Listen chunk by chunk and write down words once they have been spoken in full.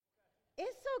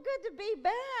good to be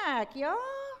back, y'all.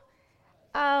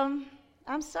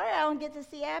 I'm sorry I don't get to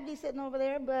see Abby sitting over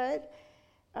there, but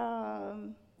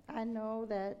I know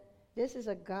that this is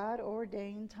a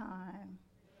God-ordained time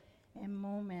and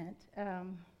moment.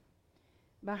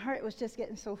 My heart was just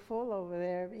getting so full over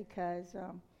there because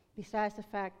besides the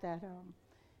fact that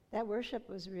that worship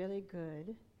was really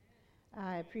good,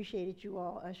 I appreciated you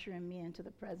all ushering me into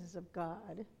the presence of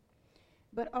God.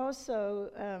 But also,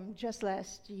 just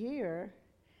last year,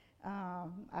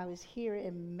 I was here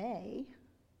in May,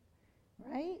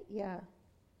 right? Yeah.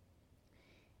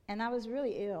 And I was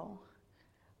really ill.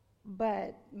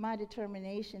 But my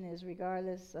determination is,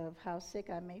 regardless of how sick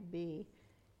I may be,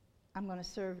 I'm going to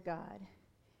serve God.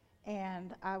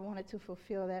 And I wanted to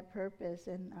fulfill that purpose.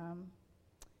 And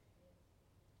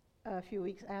a few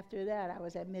weeks after that, I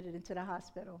was admitted into the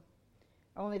hospital,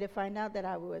 only to find out that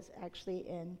I was actually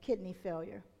in kidney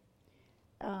failure.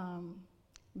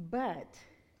 But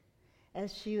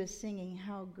as she was singing,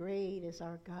 "How Great is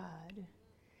Our God,"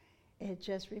 it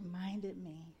just reminded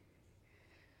me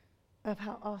of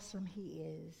how awesome He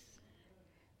is,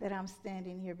 that I'm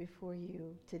standing here before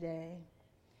you today.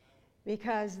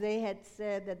 Because they had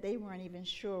said that they weren't even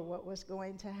sure what was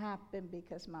going to happen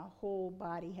because my whole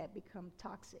body had become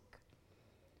toxic.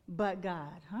 But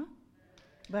God, huh?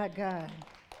 But God.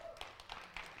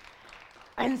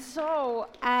 And so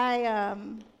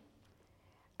I've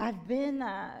been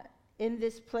in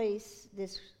this place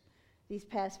these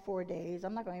past 4 days.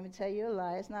 I'm not going to even tell you a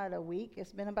lie. It's not a week.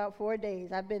 It's been about 4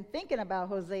 days. I've been thinking about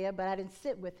Hosea, but I didn't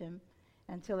sit with him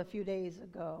until a few days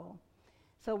ago.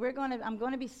 So I'm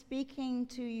going to be speaking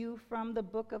to you from the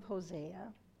book of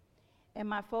Hosea. And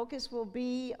my focus will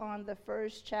be on the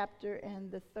first chapter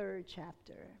and the third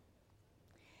chapter.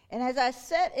 And as I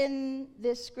sat in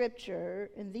these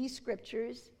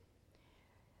scriptures,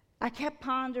 I kept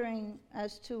pondering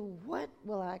as to what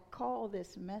will I call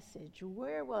this message?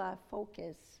 Where will I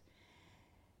focus?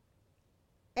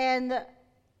 And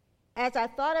as I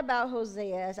thought about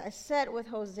Hosea, as I sat with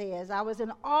Hosea, as I was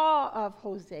in awe of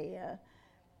Hosea,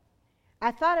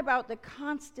 I thought about the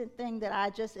constant thing that I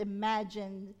just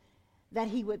imagined that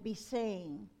he would be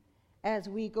saying as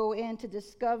we go in to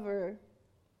discover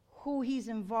who he's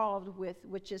involved with,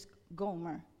 which is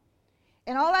Gomer.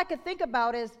 And all I could think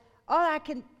about is, all I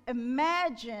can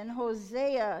imagine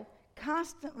Hosea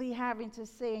constantly having to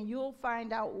say, and you'll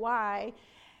find out why,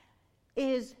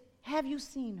 is, have you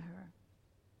seen her?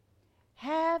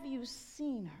 Have you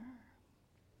seen her?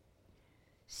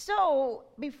 So,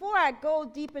 before I go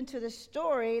deep into the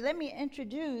story, let me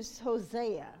introduce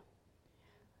Hosea.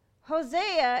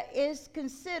 Hosea is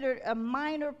considered a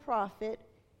minor prophet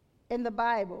in the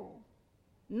Bible.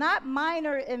 Not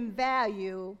minor in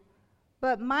value,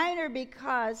 but minor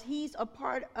because he's a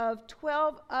part of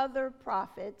 12 other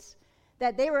prophets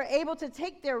that they were able to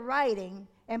take their writing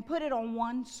and put it on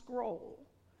one scroll.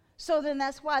 So then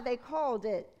that's why they called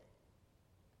it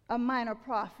a minor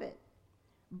prophet.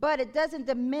 But it doesn't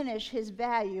diminish his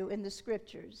value in the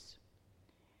scriptures.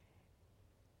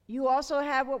 You also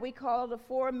have what we call the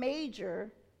 4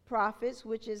 major prophets,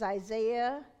 which is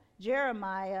Isaiah,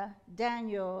 Jeremiah,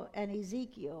 Daniel, and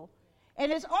Ezekiel. And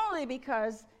it's only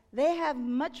because they have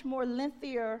much more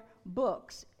lengthier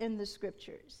books in the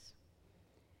scriptures.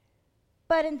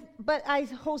 But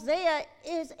Hosea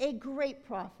is a great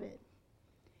prophet.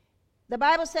 The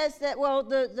Bible says that, well,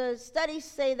 the studies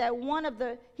say that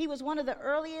he was one of the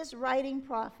earliest writing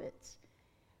prophets.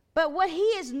 But what he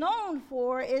is known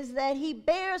for is that he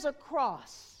bears a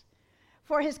cross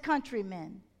for his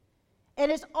countrymen.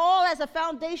 And it's all as a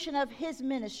foundation of his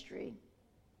ministry.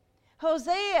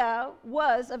 Hosea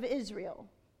was of Israel.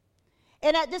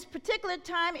 And at this particular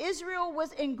time, Israel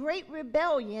was in great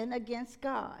rebellion against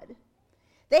God.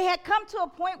 They had come to a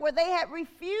point where they had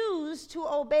refused to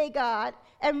obey God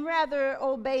and rather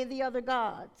obey the other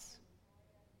gods.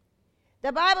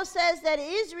 The Bible says that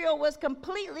Israel was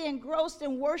completely engrossed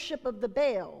in worship of the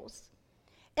Baals,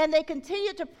 and they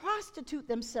continued to prostitute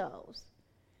themselves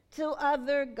to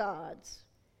other gods.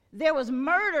 There was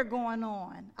murder going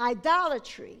on,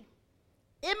 idolatry,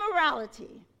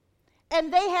 immorality,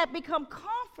 and they had become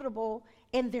comfortable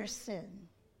in their sin.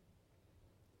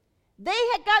 They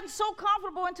had gotten so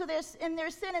comfortable in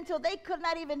their sin until they could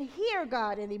not even hear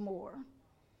God anymore.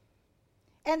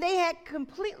 And they had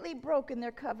completely broken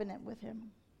their covenant with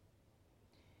him.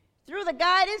 Through the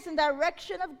guidance and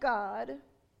direction of God,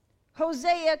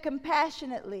 Hosea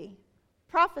compassionately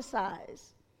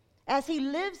prophesies as he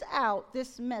lives out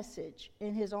this message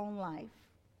in his own life.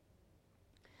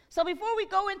 So before we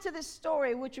go into this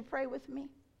story, would you pray with me?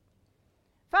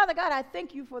 Father God, I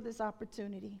thank you for this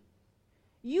opportunity.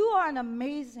 You are an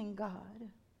amazing God.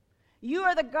 You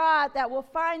are the God that will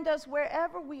find us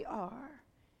wherever we are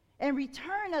and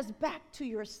return us back to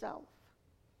yourself.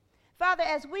 Father,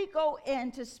 as we go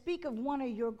in to speak of one of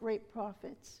your great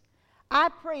prophets, I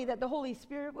pray that the Holy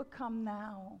Spirit would come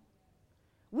now.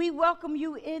 We welcome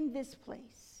you in this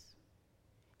place.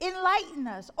 Enlighten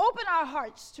us. Open our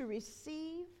hearts to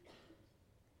receive.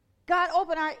 God,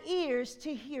 open our ears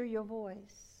to hear your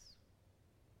voice.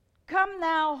 Come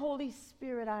now, Holy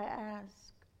Spirit, I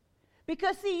ask.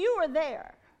 Because, see, you are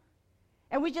there.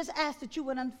 And we just ask that you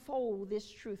would unfold this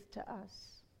truth to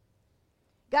us.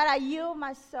 God, I yield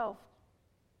myself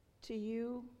to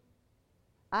you.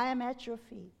 I am at your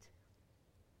feet.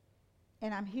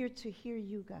 And I'm here to hear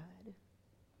you, God.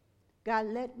 God,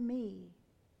 let me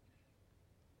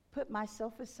put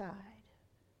myself aside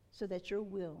so that your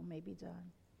will may be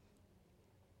done.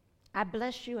 I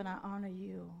bless you and I honor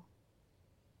you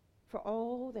for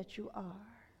all that you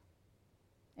are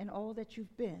and all that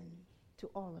you've been to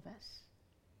all of us.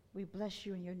 We bless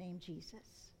you in your name,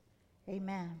 Jesus.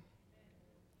 Amen.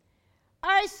 All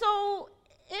right, so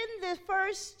in the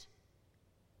first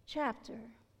chapter,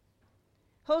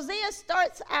 Hosea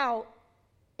starts out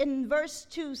in verse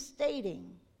 2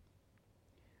 stating,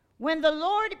 when the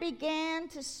Lord began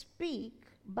to speak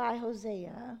by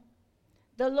Hosea,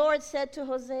 the Lord said to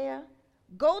Hosea,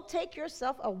 go take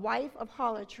yourself a wife of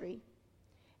harlotry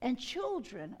and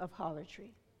children of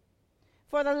harlotry.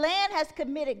 For the land has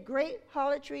committed great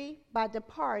harlotry by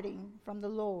departing from the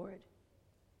Lord.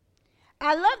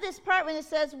 I love this part when it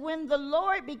says, when the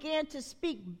Lord began to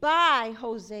speak by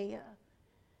Hosea,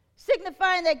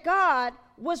 signifying that God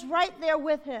was right there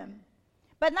with him.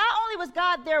 But not only was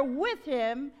God there with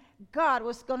him, God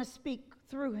was going to speak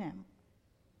through him.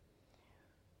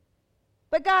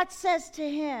 But God says to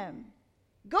him,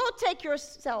 go take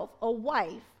yourself a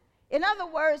wife. In other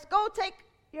words, go take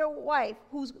your wife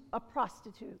who's a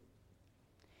prostitute.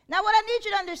 Now, what I need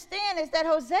you to understand is that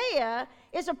Hosea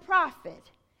is a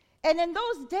prophet. And in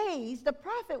those days, the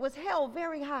prophet was held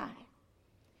very high.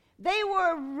 They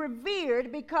were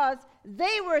revered because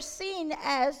they were seen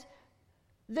as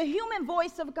the human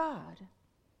voice of God.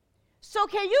 So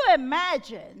can you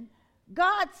imagine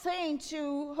God saying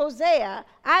to Hosea,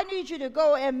 I need you to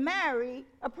go and marry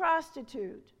a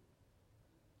prostitute?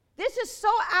 This is so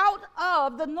out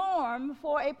of the norm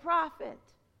for a prophet.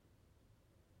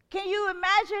 Can you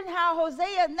imagine how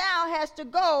Hosea now has to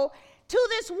go to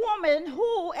this woman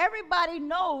who everybody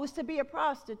knows to be a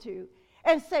prostitute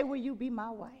and say, will you be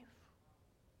my wife?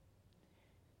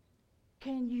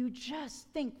 Can you just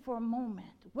think for a moment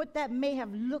what that may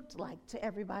have looked like to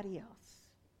everybody else?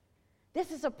 This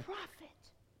is a prophet.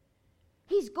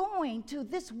 He's going to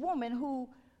this woman who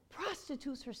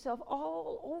prostitutes herself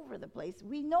all over the place.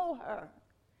 We know her.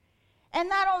 And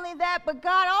not only that, but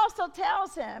God also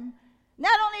tells him,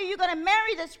 not only are you going to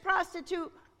marry this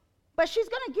prostitute, but she's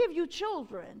going to give you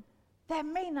children that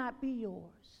may not be yours.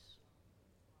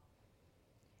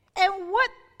 And what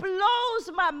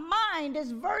blows my mind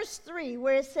is verse 3,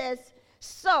 where it says,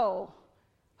 so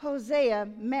Hosea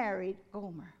married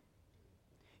Gomer.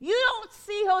 You don't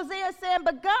see Hosea saying,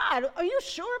 but God, are you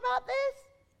sure about this?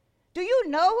 Do you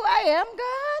know who I am,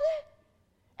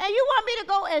 God? And you want me to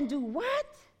go and do what?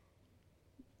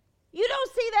 You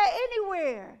don't see that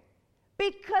anywhere,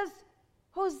 because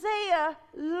Hosea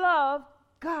loved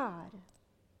God.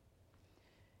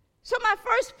 So my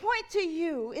first point to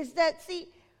you is that, see,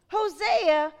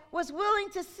 Hosea was willing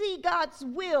to see God's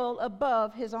will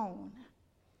above his own.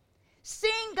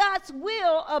 Seeing God's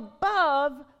will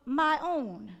above my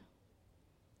own.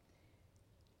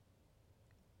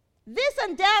 This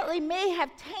undoubtedly may have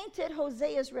tainted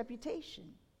Hosea's reputation.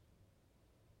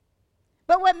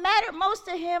 But what mattered most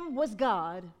to him was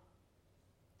God.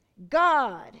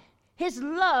 God, his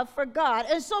love for God.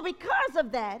 And so because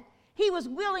of that, he was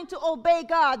willing to obey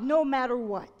God no matter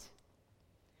what.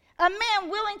 A man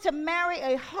willing to marry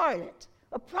a harlot,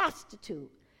 a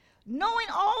prostitute, knowing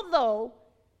although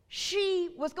she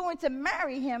was going to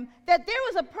marry him, that there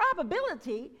was a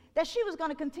probability that she was going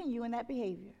to continue in that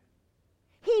behavior.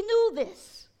 He knew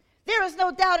this. There was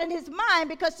no doubt in his mind,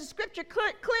 because the scripture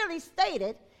clearly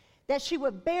stated that she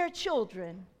would bear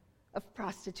children of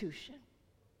prostitution.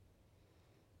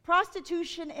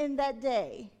 Prostitution in that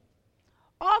day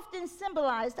often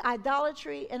symbolized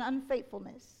idolatry and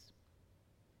unfaithfulness.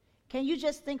 Can you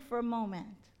just think for a moment?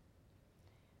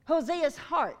 Hosea's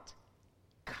heart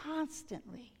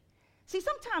constantly. See,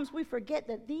 sometimes we forget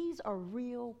that these are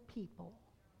real people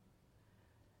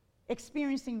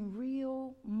experiencing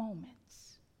real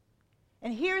moments.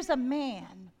 And here's a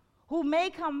man who may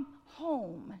come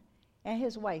home and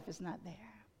his wife is not there.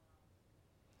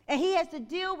 And he has to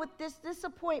deal with this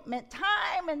disappointment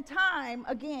time and time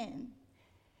again.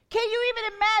 Can you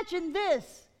even imagine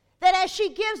this? That as she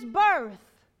gives birth,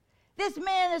 this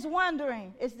man is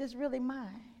wondering, is this really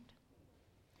mine?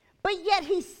 But yet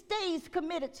he stays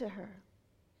committed to her.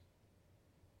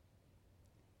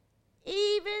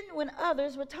 Even when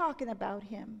others were talking about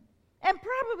him and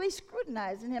probably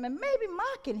scrutinizing him and maybe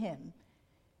mocking him,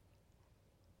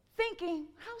 thinking,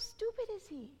 how stupid is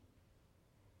he?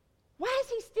 Why is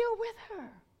he still with her?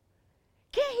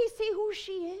 Can't he see who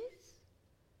she is?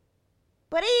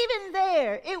 But even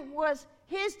there, it was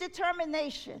his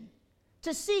determination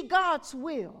to see God's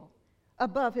will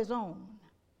above his own.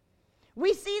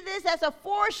 We see this as a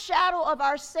foreshadow of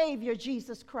our Savior,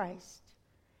 Jesus Christ.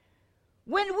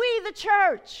 When we, the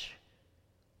church,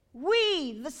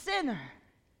 we, the sinner,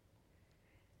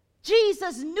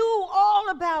 Jesus knew all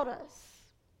about us.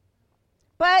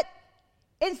 But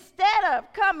instead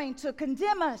of coming to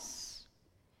condemn us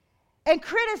and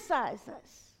criticize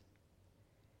us,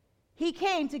 he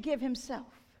came to give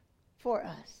himself for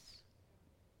us.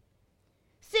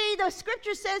 See, the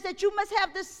scripture says that you must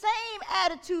have the same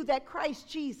attitude that Christ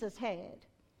Jesus had.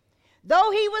 Though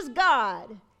he was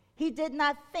God, he did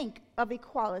not think of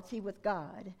equality with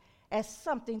God as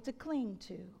something to cling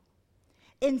to.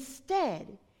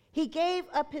 Instead, he gave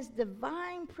up his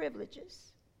divine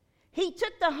privileges. He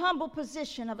took the humble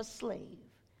position of a slave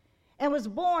and was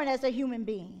born as a human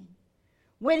being.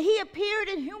 When he appeared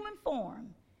in human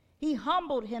form, he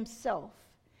humbled himself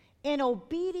in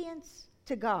obedience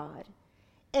to God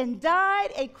and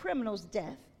died a criminal's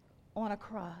death on a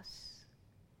cross.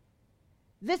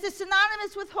 This is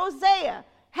synonymous with Hosea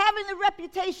having the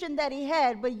reputation that he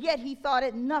had, but yet he thought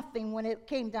it nothing when it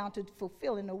came down to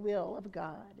fulfilling the will of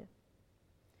God.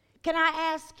 Can I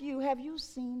ask you, have you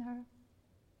seen her?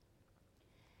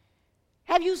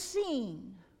 Have you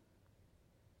seen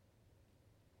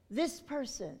this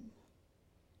person?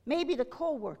 Maybe the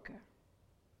coworker.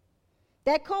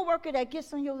 That coworker that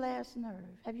gets on your last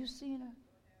nerve. Have you seen her?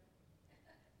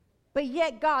 But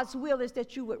yet God's will is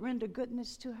that you would render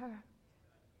goodness to her.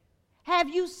 Have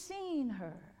you seen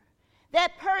her?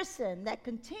 That person that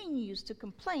continues to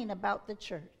complain about the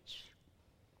church.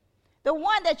 The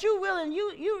one that you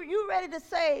ready to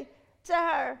say to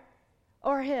her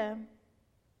or him,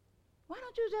 why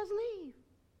don't you just leave?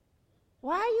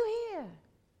 Why are you here?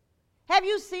 Have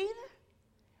you seen her?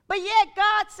 But yet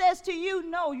God says to you,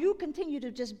 no, you continue to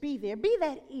just be there. Be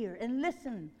that ear and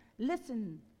listen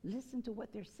to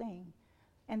what they're saying,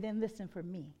 and then listen for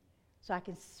me so I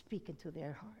can speak into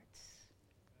their hearts.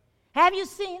 Have you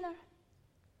seen her?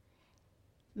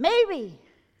 Maybe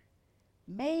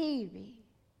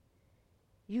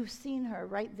you've seen her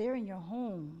right there in your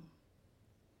home.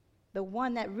 The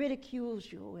one that ridicules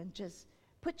you and just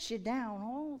puts you down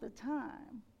all the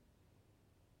time.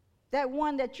 That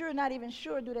one that you're not even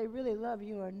sure, do they really love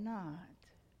you or not?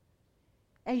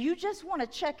 And you just want to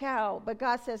check out, but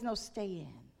God says, no, stay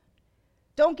in.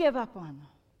 Don't give up on them.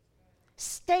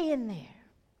 Stay in there.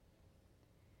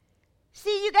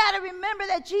 See, you got to remember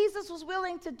that Jesus was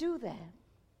willing to do that.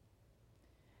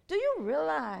 Do you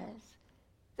realize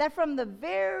that from the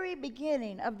very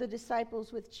beginning of the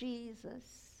disciples with Jesus,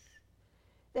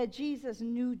 that Jesus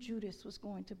knew Judas was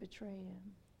going to betray him?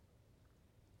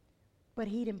 But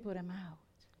he didn't put him out.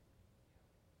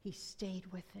 He stayed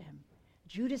with him.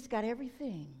 Judas got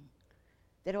everything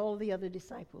that all the other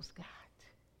disciples got.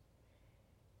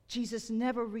 Jesus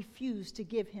never refused to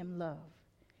give him love.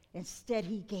 Instead,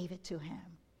 he gave it to him.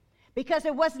 Because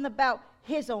it wasn't about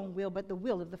his own will, but the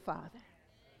will of the Father.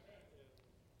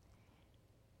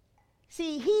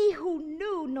 See, he who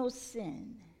knew no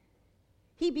sin,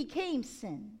 he became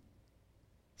sin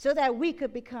so that we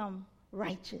could become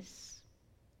righteous.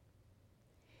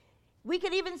 We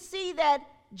could even see that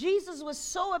Jesus was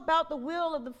so about the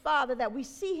will of the Father that we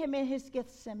see him in his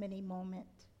Gethsemane moment.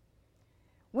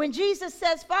 When Jesus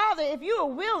says, Father, if you are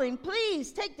willing,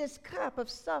 please take this cup of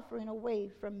suffering away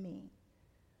from me.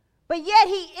 But yet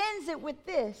he ends it with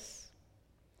this.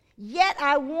 Yet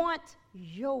I want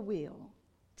your will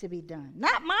to be done.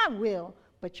 Not my will,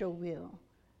 but your will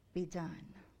be done.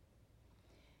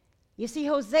 You see,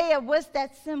 Hosea was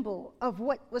that symbol of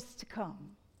what was to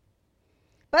come.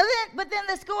 But then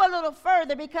let's go a little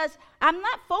further, because I'm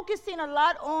not focusing a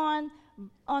lot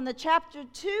on the chapter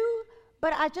 2,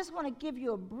 but I just want to give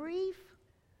you a brief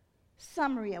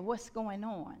summary of what's going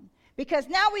on. Because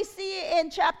now we see in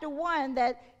chapter 1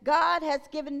 that God has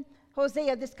given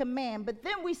Hosea this command, but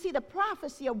then we see the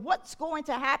prophecy of what's going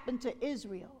to happen to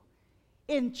Israel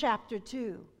in chapter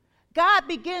 2. God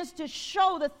begins to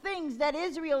show the things that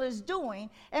Israel is doing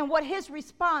and what his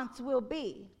response will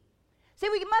be. See,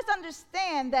 we must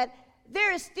understand that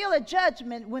there is still a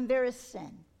judgment when there is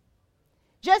sin.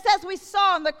 Just as we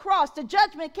saw on the cross, the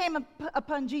judgment came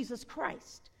upon Jesus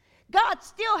Christ. God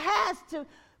still has to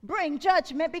bring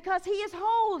judgment because he is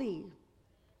holy.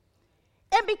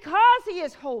 And because he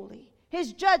is holy,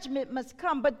 his judgment must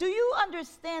come. But do you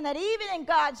understand that even in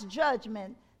God's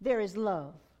judgment, there is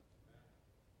love?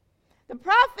 The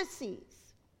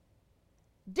prophecies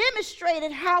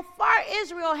demonstrated how far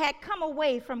Israel had come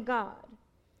away from God,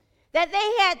 that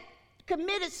they had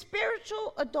committed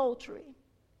spiritual adultery.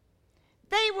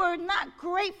 They were not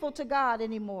grateful to God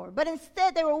anymore, but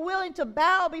instead they were willing to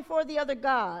bow before the other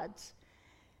gods.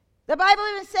 The Bible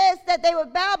even says that they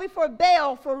would bow before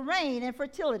Baal for rain and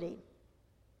fertility.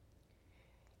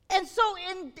 And so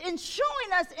in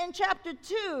showing us in chapter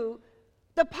 2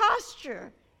 the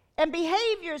posture and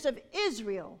behaviors of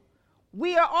Israel,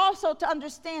 we are also to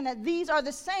understand that these are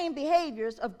the same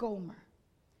behaviors of Gomer.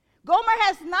 Gomer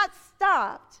has not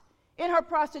stopped in her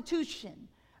prostitution,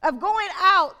 of going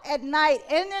out at night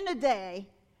and in the day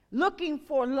looking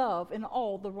for love in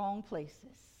all the wrong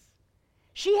places.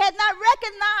 She had not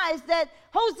recognized that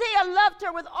Hosea loved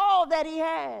her with all that he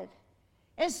had.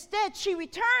 Instead, she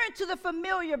returned to the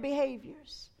familiar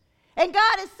behaviors. And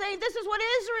God is saying this is what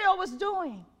Israel was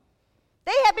doing.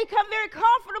 They had become very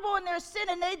comfortable in their sin,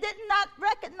 and they did not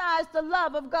recognize the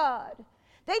love of God.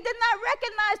 They did not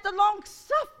recognize the long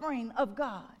suffering of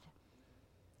God.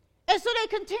 And so they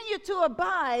continued to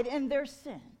abide in their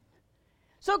sin.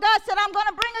 So God said, I'm going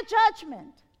to bring a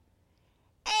judgment.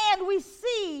 And we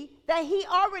see that he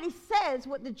already says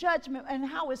what the judgment and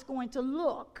how it's going to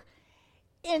look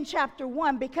in chapter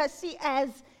 1. Because see,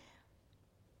 as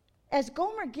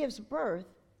Gomer gives birth,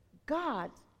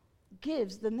 God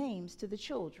gives the names to the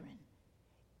children.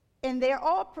 And they're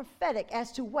all prophetic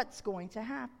as to what's going to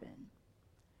happen.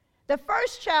 The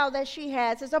first child that she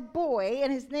has is a boy,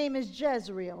 and his name is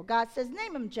Jezreel. God says,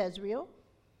 name him Jezreel.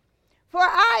 For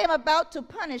I am about to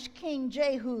punish King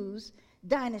Jehu's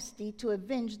dynasty to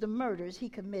avenge the murders he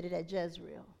committed at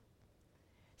Jezreel.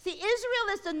 See,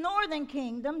 Israel is the northern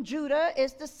kingdom. Judah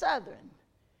is the southern.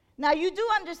 Now, you do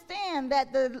understand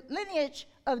that the lineage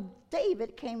of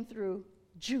David came through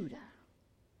Judah.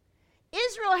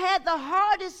 Israel had the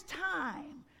hardest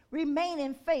time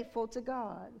remaining faithful to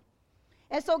God.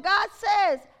 And so God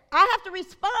says, I have to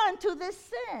respond to this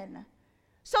sin.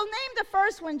 So name the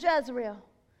first one Jezreel,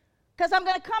 because I'm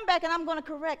going to come back and I'm going to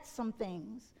correct some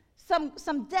things,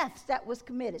 some deaths that was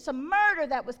committed, some murder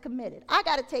that was committed. I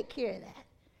got to take care of that.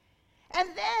 And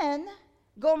then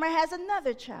Gomer has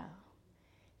another child.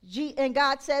 And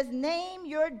God says, name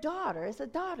your daughter. It's a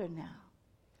daughter now.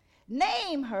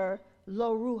 Name her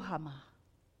Lo-ruhamah.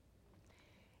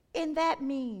 And that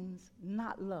means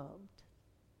not loved.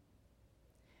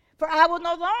 For I will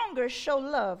no longer show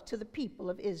love to the people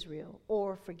of Israel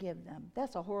or forgive them.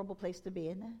 That's a horrible place to be,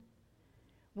 isn't it?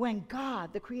 When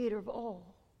God, the creator of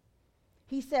all,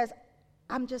 he says,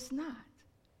 I'm just not.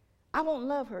 I won't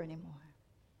love her anymore.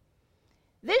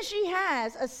 Then she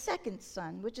has a second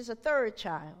son, which is a third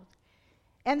child.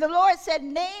 And the Lord said,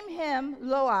 name him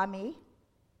Lo-ammi,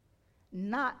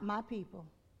 not my people.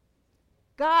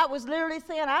 God was literally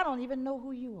saying, I don't even know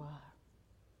who you are.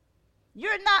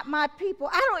 You're not my people.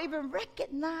 I don't even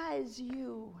recognize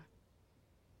you.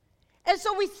 And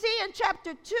so we see in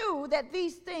chapter 2 that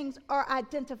these things are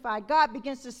identified. God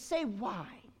begins to say why.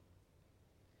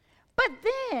 But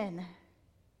then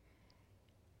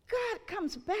God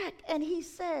comes back and he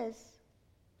says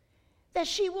that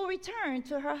she will return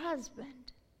to her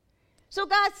husband. So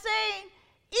God's saying,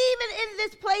 even in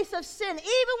this place of sin, even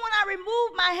when I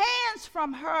remove my hands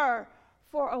from her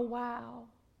for a while,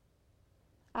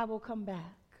 I will come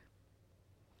back.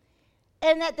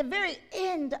 And at the very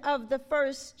end of the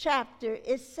first chapter,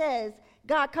 it says,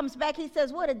 God comes back. He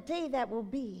says, what a day that will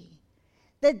be.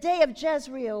 The day of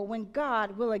Jezreel, when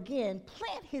God will again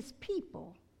plant his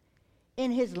people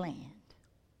in his land.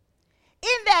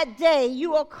 In that day,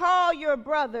 you will call your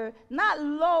brother not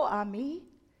Lo-ammi,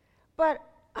 but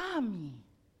Ammi,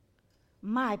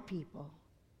 my people.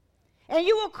 And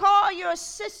you will call your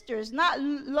sisters not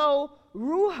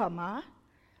Lo-ruhamah,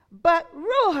 but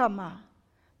Ruhamah,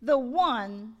 the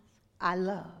one I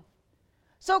love.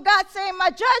 So God's saying my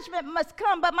judgment must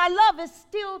come, but my love is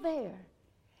still there.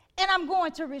 And I'm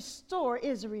going to restore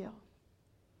Israel.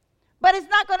 But it's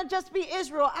not going to just be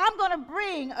Israel. I'm going to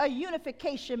bring a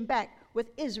unification back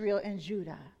with Israel and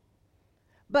Judah.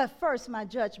 But first, my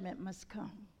judgment must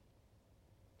come.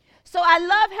 So I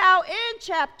love how in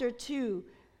chapter 2,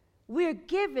 we're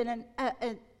given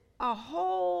a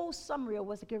whole summary of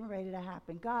what's getting ready to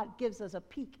happen. God gives us a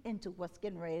peek into what's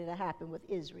getting ready to happen with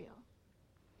Israel.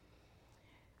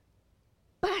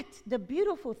 the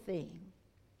beautiful thing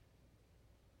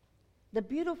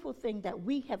that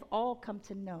we have all come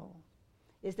to know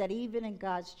is that even in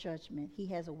God's judgment, he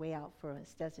has a way out for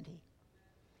us, doesn't he?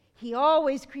 He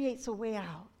always creates a way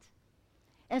out.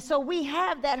 And so we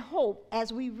have that hope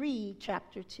as we read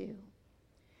chapter 2.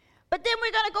 But then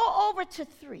we're going to go over to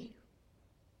 3.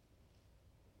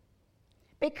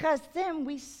 Because then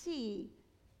we see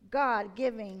God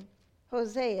giving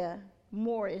Hosea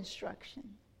more instruction.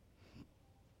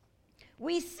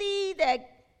 We see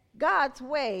that God's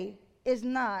way is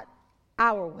not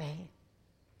our way.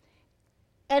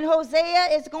 And Hosea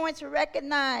is going to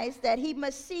recognize that he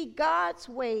must see God's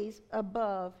ways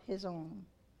above his own.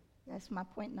 That's my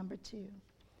point number 2.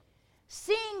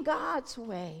 Seeing God's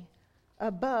way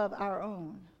above our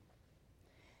own.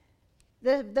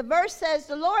 The verse says,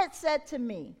 the Lord said to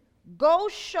me, go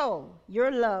show your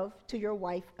love to your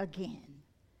wife again,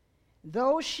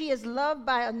 though she is loved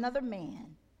by another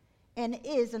man and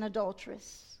is an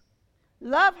adulteress.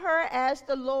 Love her as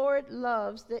the Lord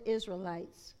loves the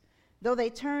Israelites, though they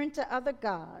turn to other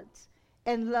gods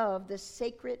and love the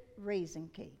sacred raisin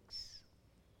cakes.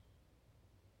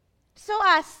 So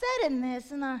I said in this,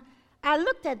 and I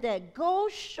looked at that, go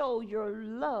show your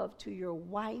love to your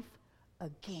wife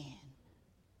again.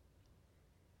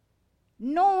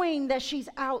 Knowing that she's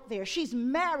out there, she's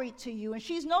married to you, and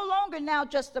she's no longer now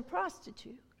just a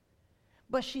prostitute,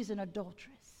 but she's an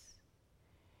adulteress.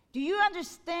 Do you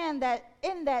understand that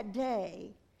in that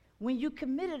day, when you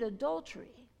committed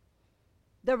adultery,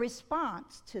 the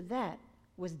response to that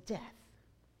was death?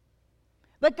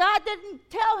 But God didn't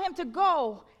tell him to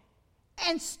go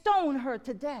and stone her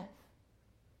to death.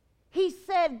 He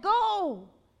said, go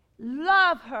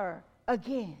love her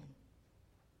again.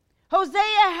 Hosea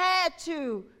had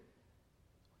to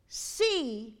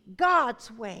see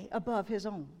God's way above his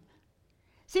own.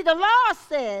 See, the law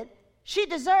said she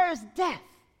deserves death,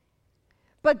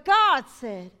 but God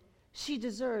said she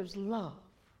deserves love.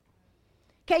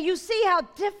 Can you see how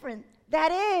different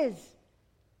that is?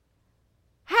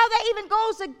 How that even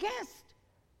goes against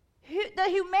the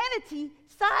humanity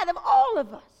side of all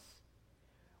of us.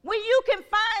 When you can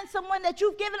find someone that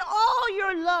you've given all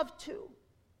your love to,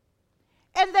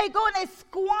 and they go and they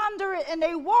squander it and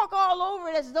they walk all over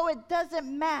it as though it doesn't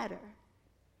matter.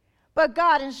 But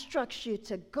God instructs you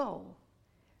to go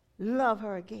love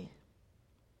her again.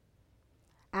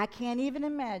 I can't even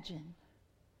imagine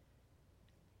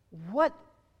what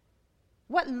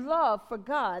love for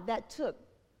God that took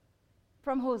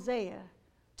from Hosea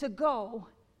to go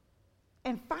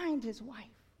and find his wife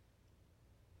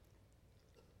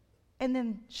and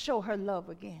then show her love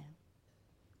again.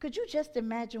 Could you just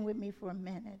imagine with me for a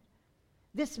minute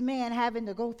this man having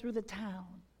to go through the town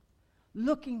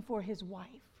looking for his wife?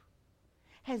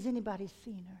 Has anybody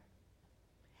seen her?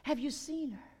 Have you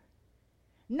seen her?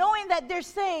 Knowing that they're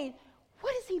saying,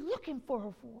 what is he looking for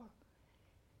her for?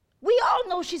 We all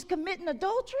know she's committing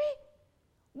adultery.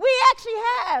 We actually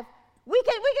have. We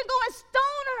can go and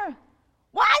stone her.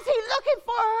 Why is he looking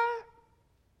for her?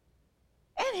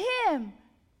 And him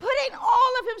putting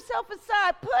all of himself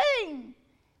aside, putting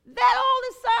that all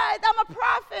aside. I'm a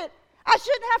prophet. I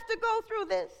shouldn't have to go through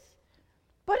this.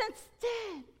 But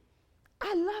instead,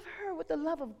 I love her with the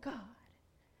love of God.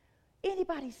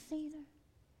 Anybody seen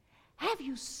her? Have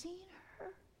you seen her?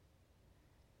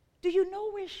 Do you know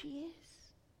where she is?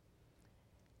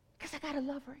 Because I got to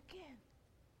love her again.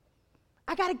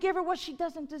 I got to give her what she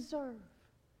doesn't deserve.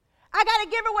 I got to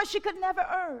give her what she could never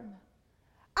earn.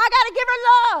 I got to give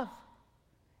her love.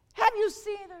 Have you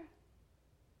seen her?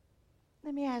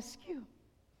 Let me ask you,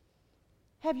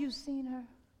 have you seen her?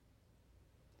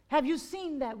 Have you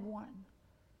seen that one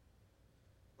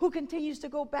who continues to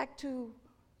go back to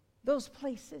those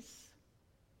places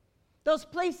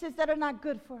that are not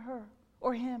good for her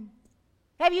or him?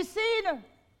 Have you seen her?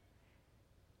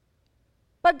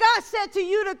 But God said to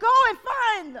you to go and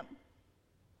find them.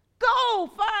 Go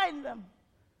find them.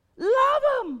 Love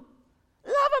them.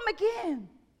 Love them again.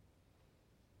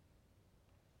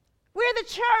 We're the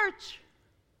church.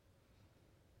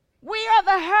 We are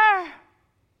the her.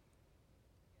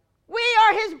 We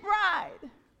are his bride.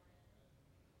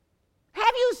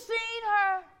 Have you seen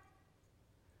her?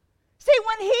 See,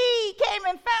 when he came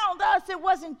and found us, it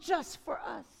wasn't just for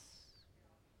us.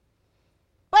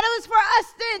 But it was for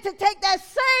us then to take that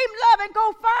same love and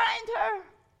go find her.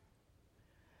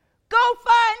 Go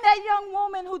find that young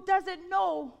woman who doesn't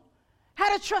know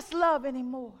how to trust love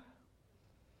anymore.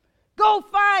 Go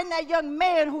find that young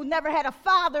man who never had a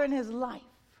father in his life.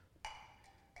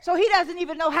 So he doesn't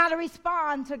even know how to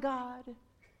respond to God.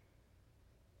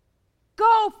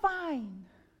 Go find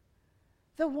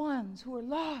the ones who are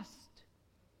lost.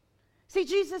 See,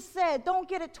 Jesus said, don't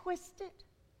get it twisted.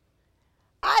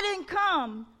 I didn't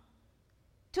come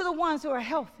to the ones who are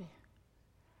healthy.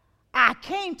 I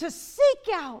came to seek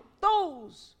out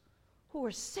those who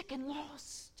are sick and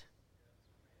lost.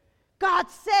 God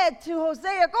said to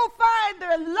Hosea, go find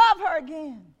her and love her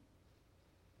again.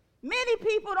 Many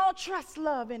people don't trust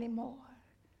love anymore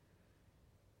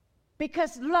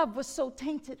because love was so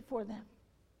tainted for them.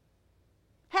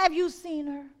 Have you seen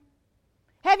her?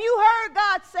 Have you heard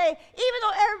God say, even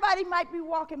though everybody might be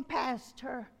walking past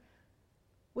her,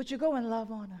 would you go and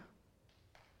love on her?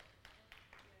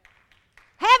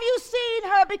 Have you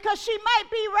seen her? Because she might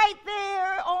be right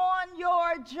there on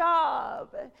your job.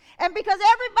 And because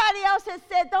everybody else has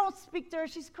said, don't speak to her,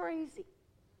 she's crazy.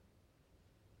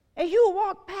 And you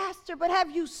walk past her, but have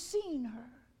you seen her?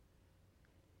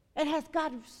 And has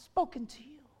God spoken to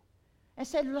you and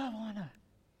said, love on her?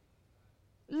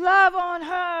 Love on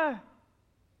her.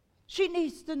 She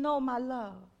needs to know my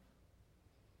love.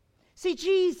 See,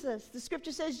 Jesus, the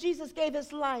scripture says Jesus gave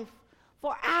his life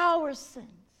for our sins,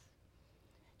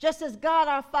 just as God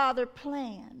our Father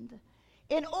planned,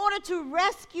 in order to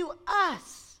rescue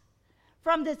us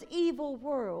from this evil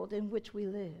world in which we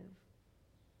live.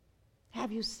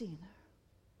 Have you seen her?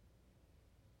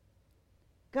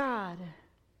 God,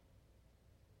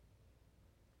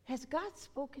 has God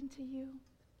spoken to you?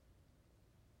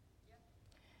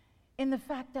 In the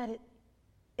fact that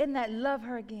in that love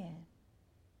her again,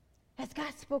 has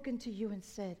God spoken to you and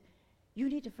said, you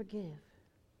need to forgive?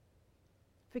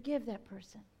 Forgive that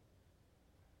person.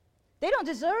 They don't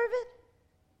deserve it.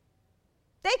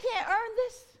 They can't earn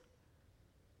this.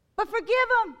 But forgive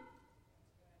them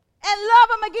and love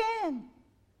them again.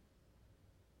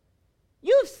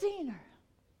 You've seen her.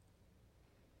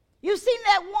 You've seen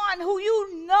that one who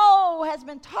you know has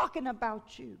been talking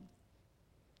about you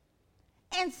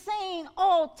and saying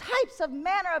all types of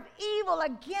manner of evil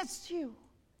against you.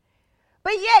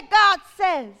 But yet God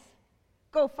says,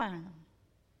 go find them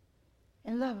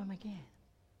and love them again.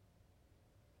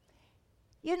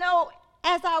 You know,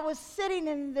 as I was sitting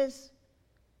in this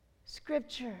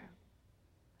scripture,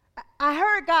 I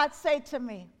heard God say to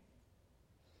me,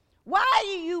 why do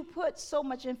you put so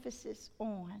much emphasis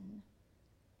on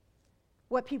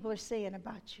what people are saying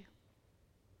about you?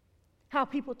 How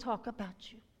people talk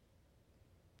about you?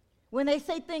 When they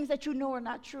say things that you know are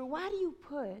not true, why do you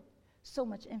put so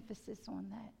much emphasis on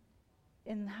that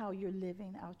in how you're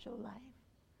living out your life?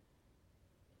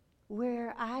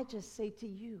 Where I just say to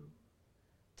you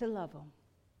to love them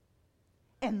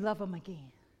and love them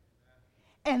again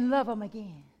and love them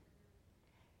again.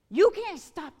 You can't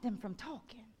stop them from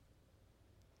talking,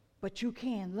 but you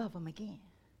can love them again.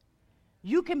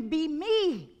 You can be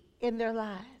me in their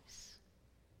lives.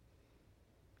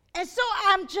 And so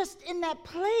I'm just in that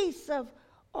place of,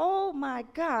 oh my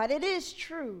God, it is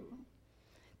true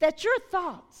that your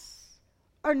thoughts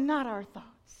are not our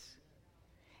thoughts,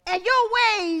 and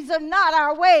your ways are not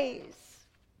our ways.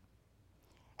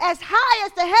 As high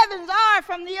as the heavens are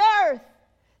from the earth,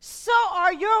 so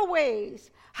are your ways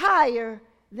higher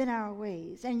than our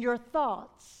ways, and your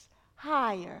thoughts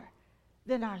higher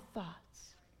than our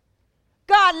thoughts.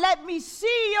 God, let me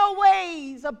see your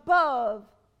ways above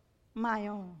my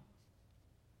own.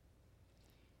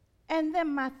 And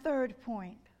then my third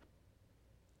point,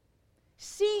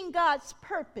 seeing God's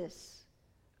purpose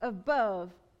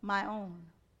above my own.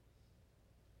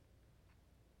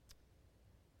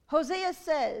 Hosea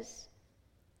says,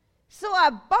 so I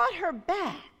bought her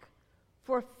back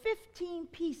for 15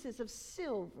 pieces of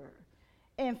silver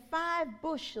and 5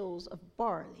 bushels of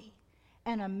barley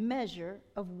and a measure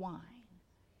of wine.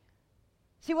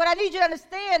 See, what I need you to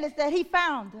understand is that he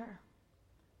found her.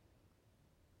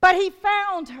 But he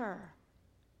found her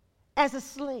as a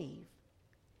slave.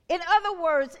 In other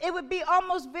words, it would be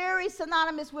almost very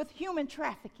synonymous with human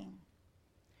trafficking.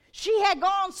 She had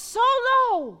gone so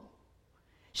low.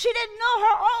 She didn't know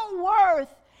her own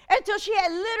worth until she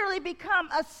had literally become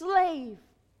a slave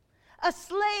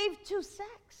to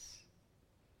sex.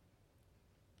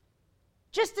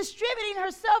 Just distributing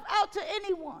herself out to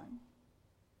anyone.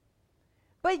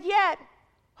 But yet,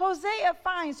 Hosea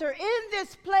finds her in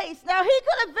this place. Now, he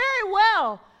could have very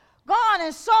well gone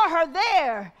and saw her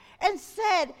there and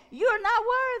said, you're not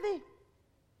worthy.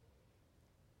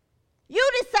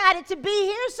 You decided to be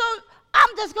here, so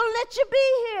I'm just going to let you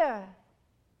be here.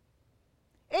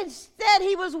 Instead,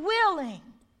 he was willing.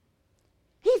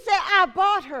 He said, I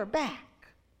bought her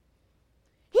back.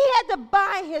 He had to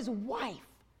buy his wife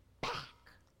back.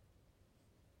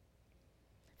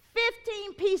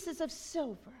 15 pieces of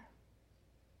silver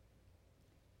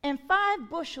and 5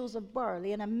 bushels of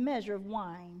barley and a measure of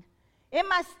wine In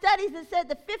my studies, it said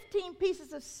the 15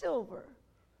 pieces of silver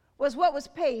was what was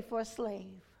paid for a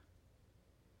slave.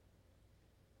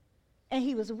 And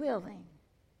he was willing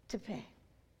to pay.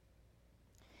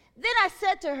 Then I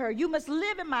said to her, you must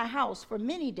live in my house for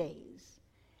many days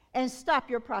and stop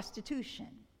your prostitution.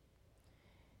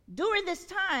 During this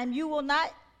time, you will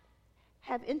not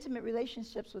have intimate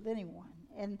relationships with anyone.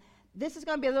 And this is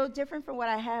going to be a little different from what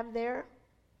I have there,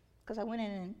 because I went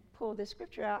in and pulled this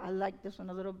scripture out. I like this one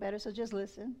a little better, so just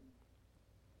listen.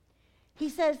 He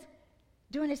says,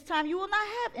 during this time, you will not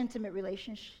have intimate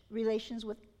relations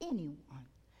with anyone,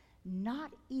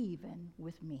 not even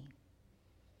with me.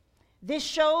 This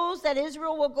shows that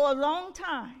Israel will go a long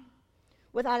time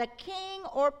without a king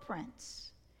or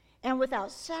prince, and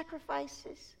without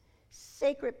sacrifices,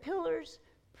 sacred pillars,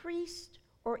 priests,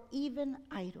 or even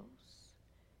idols.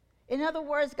 In other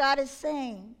words, God is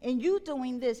saying, in you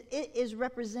doing this, it is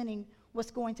representing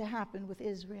what's going to happen with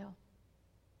Israel.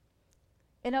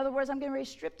 In other words, I'm getting ready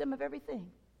to strip them of everything.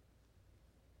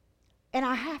 And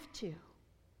I have to.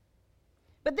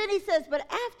 But then he says,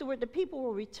 but afterward the people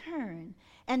will return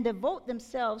and devote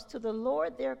themselves to the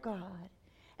Lord their God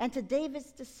and to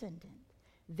David's descendant,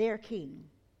 their king.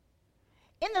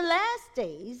 In the last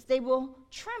days they will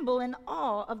tremble in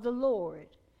awe of the Lord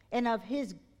and of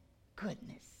his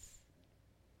goodness.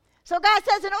 So God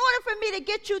says, in order for me to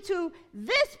get you to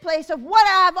this place of what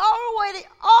I've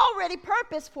already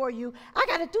purposed for you, I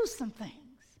got to do some things.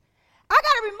 I got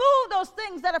to remove those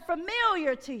things that are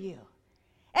familiar to you.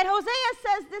 And Hosea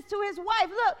says this to his wife,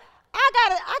 look,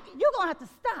 you're going to have to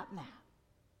stop now.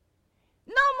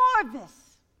 No more of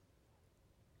this.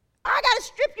 I got to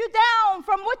strip you down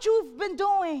from what you've been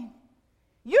doing.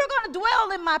 You're going to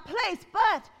dwell in my place,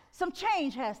 but some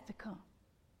change has to come.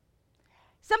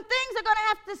 Some things are going to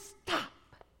have to stop.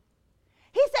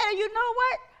 He said, you know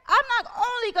what? I'm not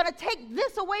only going to take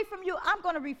this away from you, I'm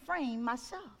going to refrain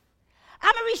myself.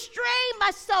 I'm going to restrain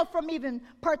myself from even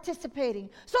participating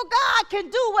so God can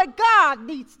do what God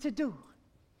needs to do.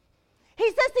 He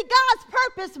says, see, God's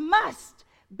purpose must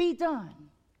be done.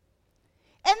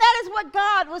 And that is what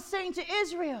God was saying to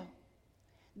Israel.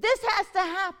 This has to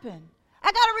happen.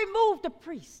 I got to remove the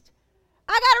priest.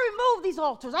 I got to remove these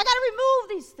altars. I got to remove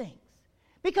these things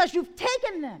because you've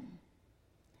taken them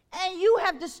and you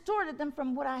have distorted them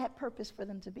from what I had purposed for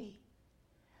them to be.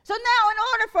 So now in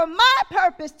order for my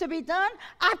purpose to be done,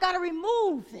 I've got to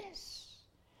remove this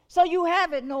so you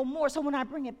have it no more. So when I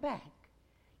bring it back,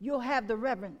 you'll have the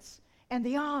reverence and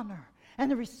the honor and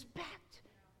the respect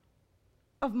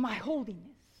of my holiness.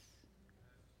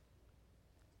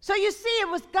 So you see, it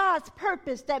was God's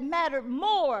purpose that mattered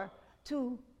more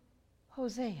to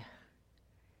Hosea.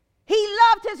 He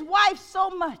loved his wife so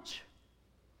much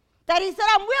that he said,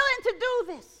 I'm willing to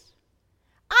do this.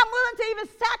 I'm willing to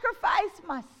even sacrifice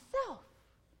myself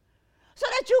so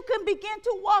that you can begin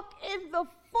to walk in the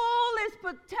fullest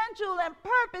potential and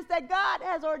purpose that God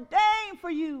has ordained for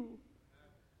you.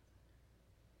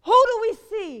 Who do we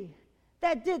see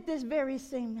that did this very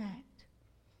same act?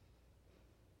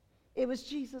 It was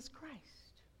Jesus Christ.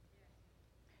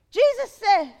 Jesus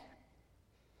said,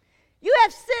 you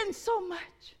have sinned so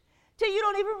much till you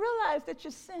don't even realize that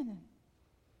you're sinning.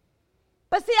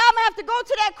 But see, I'm going to have to go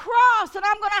to that cross and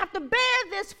I'm going to have to bear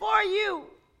this for you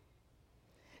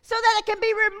so that it can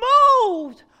be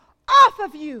removed off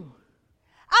of you.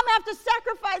 I'm going to have to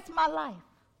sacrifice my life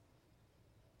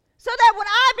so that when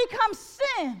I become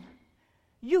sin,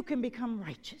 you can become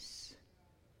righteous.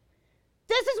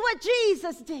 This is what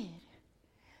Jesus did.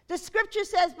 The scripture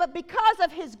says, but because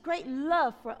of his great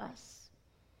love for us,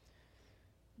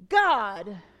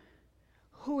 God,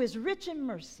 who is rich in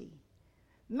mercy,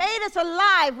 made us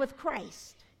alive with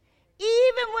Christ,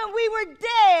 even when we were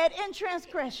dead in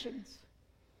transgressions.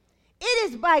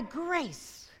 It is by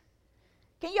grace.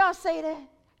 Can y'all say that?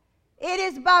 It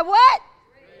is by what?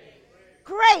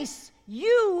 Grace.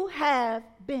 You have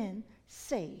been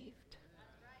saved.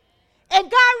 And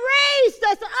God raised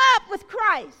us up with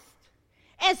Christ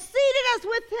and seated us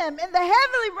with him in the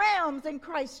heavenly realms in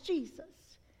Christ Jesus,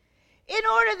 in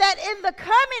order that in the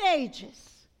coming ages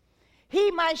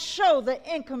he might show the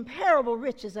incomparable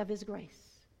riches of his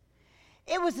grace.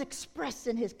 It was expressed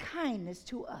in his kindness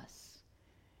to us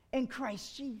in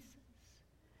Christ Jesus.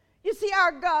 You see,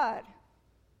 our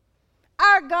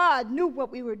God knew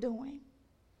what we were doing.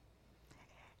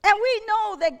 And we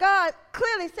know that God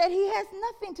clearly said he has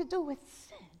nothing to do with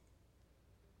sin.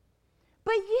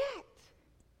 But yet,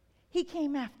 he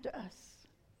came after us.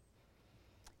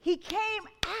 He came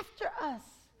after us.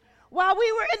 While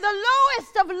we were in the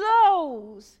lowest of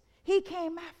lows, he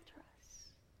came after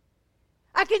us.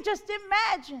 I can just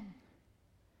imagine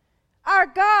Our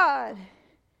God,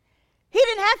 he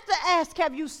didn't have to ask,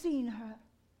 have you seen her?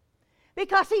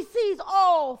 Because he sees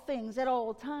all things at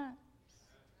all times.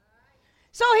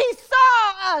 So he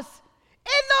saw us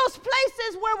in those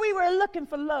places where we were looking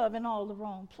for love in all the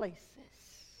wrong places.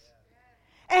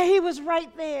 And he was right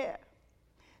there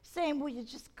saying, will you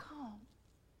just come?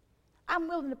 I'm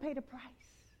willing to pay the price.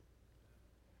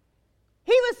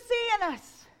 He was seeing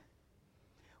us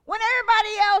when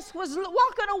everybody else was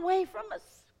walking away from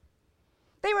us.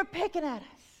 They were picking at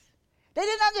us. They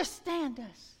didn't understand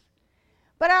us.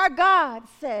 But our God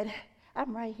said,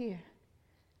 I'm right here.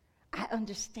 I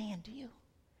understand you.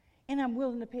 And I'm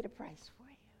willing to pay the price for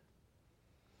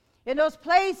you. In those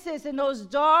places, in those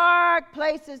dark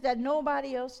places that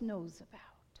nobody else knows about,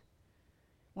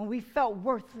 when we felt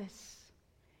worthless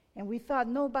and we thought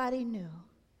nobody knew,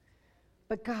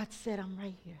 but God said, I'm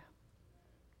right here.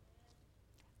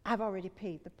 I've already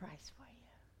paid the price for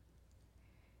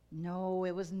you. No,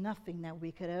 it was nothing that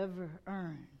we could ever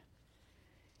earn.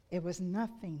 It was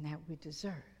nothing that we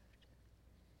deserved.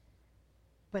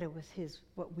 But it was his,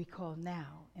 what we call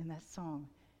now in that song,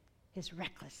 his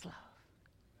reckless love.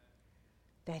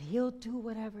 That he'll do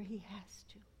whatever he has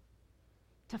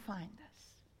to find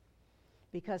us.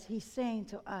 Because he's saying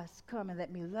to us, come and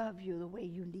let me love you the way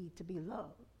you need to be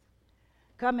loved.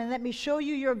 Come and let me show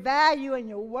you your value and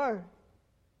your worth.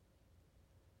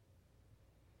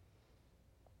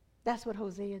 That's what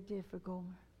Hosea did for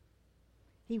Gomer.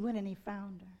 He went and he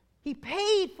found her. He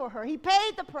paid for her. He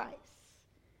paid the price.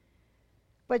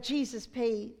 But Jesus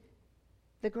paid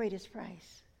the greatest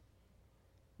price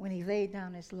when he laid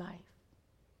down his life.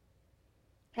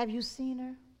 Have you seen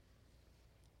her?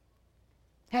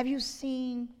 Have you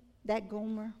seen that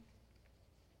Gomer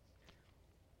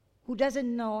who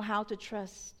doesn't know how to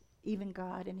trust even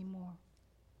God anymore?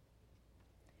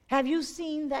 Have you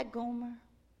seen that Gomer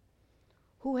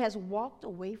who has walked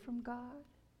away from God?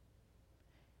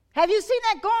 Have you seen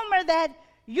that Gomer that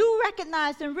you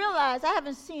recognized and realized, I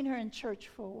haven't seen her in church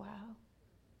for a while?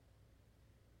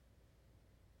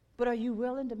 But are you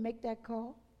willing to make that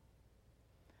call?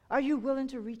 Are you willing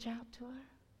to reach out to her?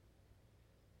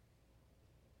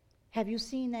 Have you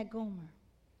seen that Gomer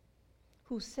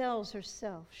who sells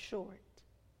herself short?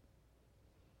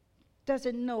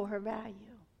 Doesn't know her value?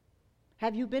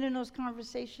 Have you been in those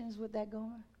conversations with that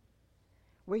Gomer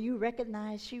where you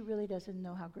recognize she really doesn't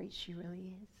know how great she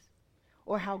really is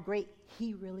or how great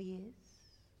he really is?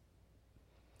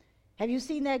 Have you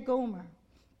seen that Gomer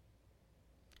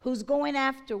who's going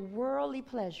after worldly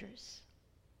pleasures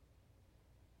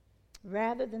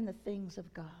rather than the things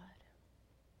of God?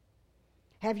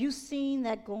 Have you seen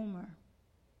that Gomer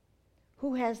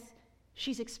who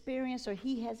she's experienced or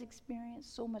he has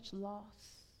experienced so much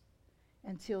loss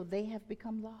until they have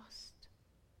become lost?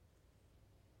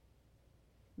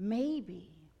 Maybe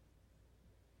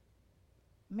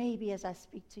as I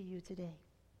speak to you today,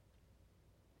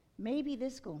 maybe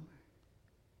this Gomer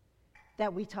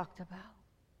that we talked about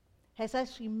has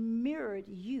actually mirrored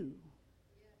you.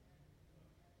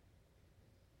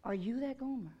 Are you that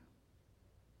Gomer?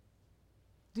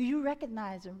 Do you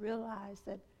recognize and realize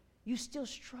that you still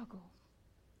struggle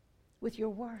with your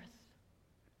worth,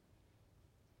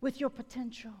 with your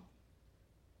potential,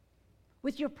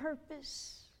 with your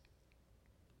purpose?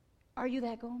 Are you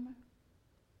that Gomer?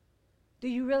 Do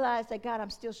you realize that, God, I'm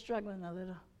still struggling a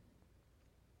little?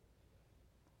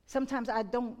 Sometimes I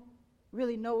don't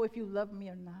really know if you love me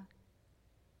or not.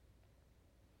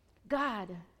 God,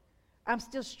 I'm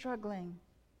still struggling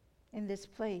in this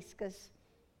place because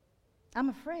I'm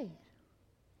afraid.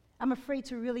 I'm afraid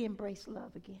to really embrace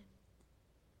love again.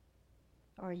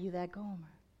 Or are you that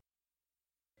Gomer?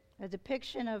 A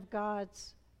depiction of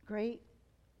God's great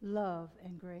love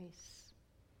and grace.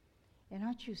 And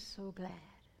aren't you so glad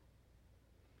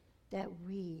that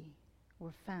we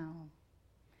were found?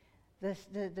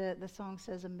 The song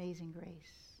says Amazing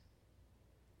Grace.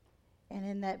 And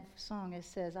in that song it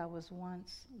says, I was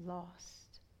once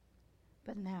lost,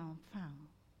 but now I'm found.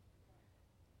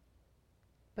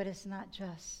 But it's not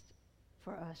just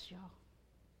for us, y'all.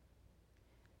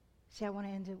 See, I want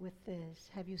to end it with this.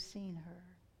 Have you seen her?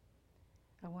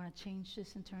 I want to change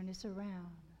this and turn this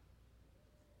around.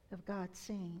 Of God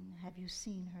saying, have you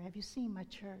seen her? Have you seen my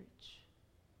church?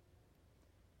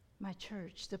 My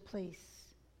church, the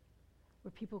place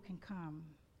where people can come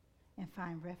and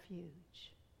find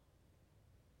refuge.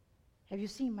 Have you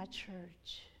seen my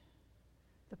church?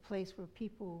 The place where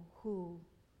people who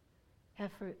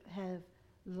have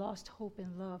lost hope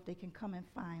and love, they can come and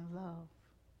find love.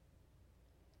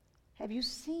 Have you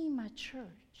seen my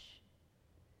church?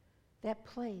 That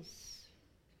place,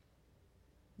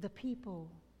 the people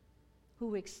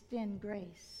who extend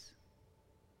grace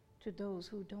to those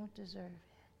who don't deserve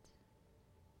it.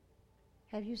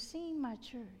 Have you seen my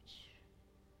church,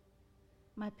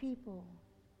 my people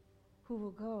who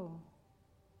will go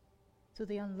to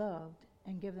the unloved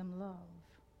and give them love,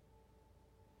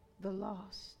 the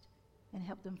lost, and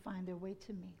help them find their way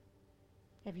to me?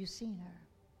 Have you seen her?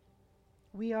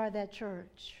 We are that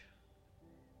church.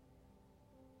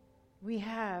 We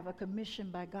have a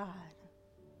commission by God.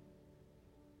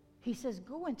 He says,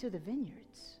 go into the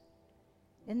vineyards.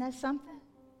 Isn't that something?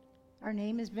 Our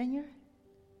name is Vineyard.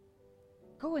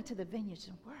 Go into the vineyards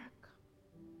and work.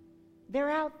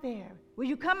 They're out there. Will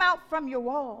you come out from your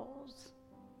walls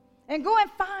and go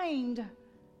and find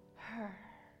her,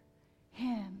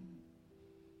 him,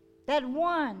 that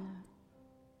one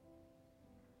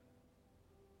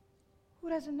who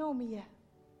doesn't know me yet,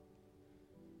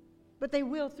 but they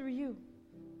will through you.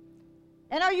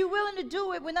 And are you willing to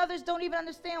do it when others don't even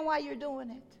understand why you're doing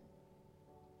it?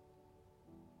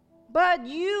 But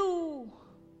you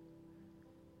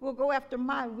will go after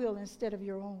my will instead of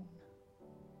your own.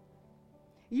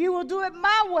 You will do it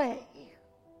my way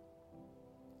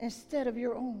instead of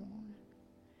your own,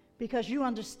 because you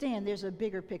understand there's a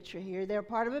bigger picture here. They're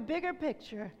part of a bigger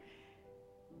picture,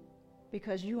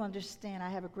 because you understand I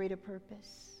have a greater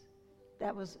purpose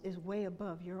that is way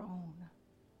above your own.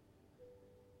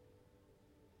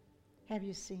 Have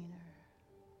you seen her?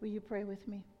 Will you pray with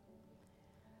me?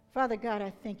 Father God,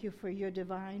 I thank you for your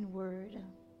divine word.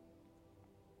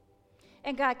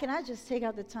 And God, can I just take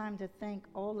out the time to thank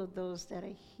all of those that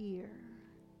are here?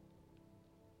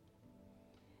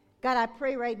 God, I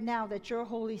pray right now that your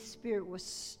Holy Spirit will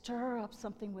stir up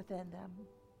something within them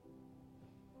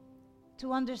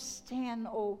to understand,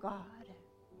 oh God,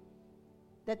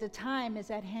 that the time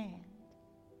is at hand,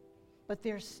 but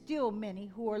there's still many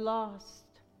who are lost.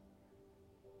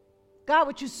 God,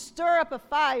 would you stir up a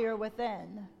fire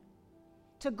within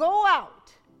to go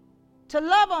out, to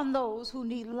love on those who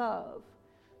need love,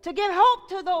 to give hope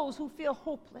to those who feel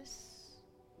hopeless.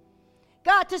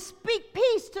 God, to speak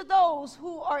peace to those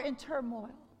who are in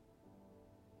turmoil.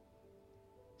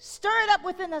 Stir it up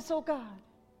within us, oh God,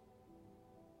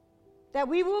 that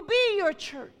we will be your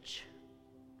church.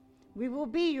 We will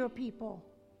be your people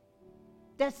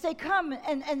that say, come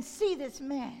and see this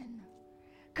man.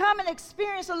 Come and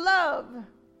experience a love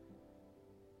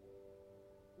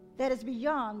that is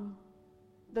beyond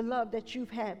the love that you've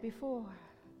had before.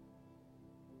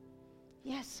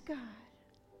 Yes, God.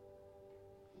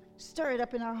 Stir it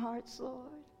up in our hearts, Lord.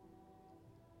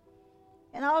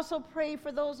 And I also pray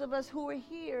for those of us who are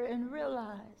here and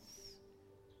realize,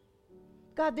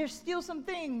 God, there's still some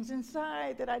things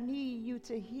inside that I need you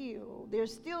to heal.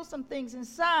 There's still some things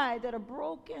inside that are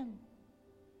broken.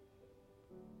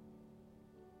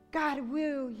 God,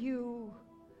 will you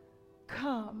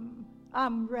come?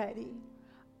 I'm ready.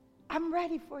 I'm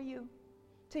ready for you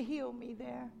to heal me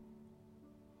there.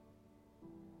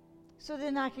 So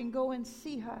then I can go and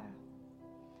see her.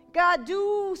 God,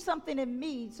 do something in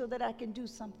me so that I can do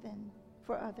something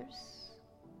for others.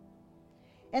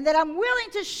 And that I'm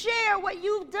willing to share what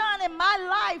you've done in my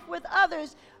life with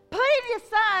others, putting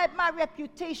aside my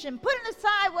reputation, putting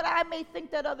aside what I may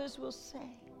think that others will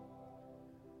say,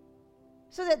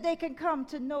 so that they can come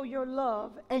to know your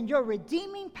love and your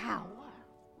redeeming power.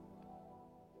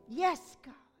 Yes,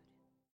 God.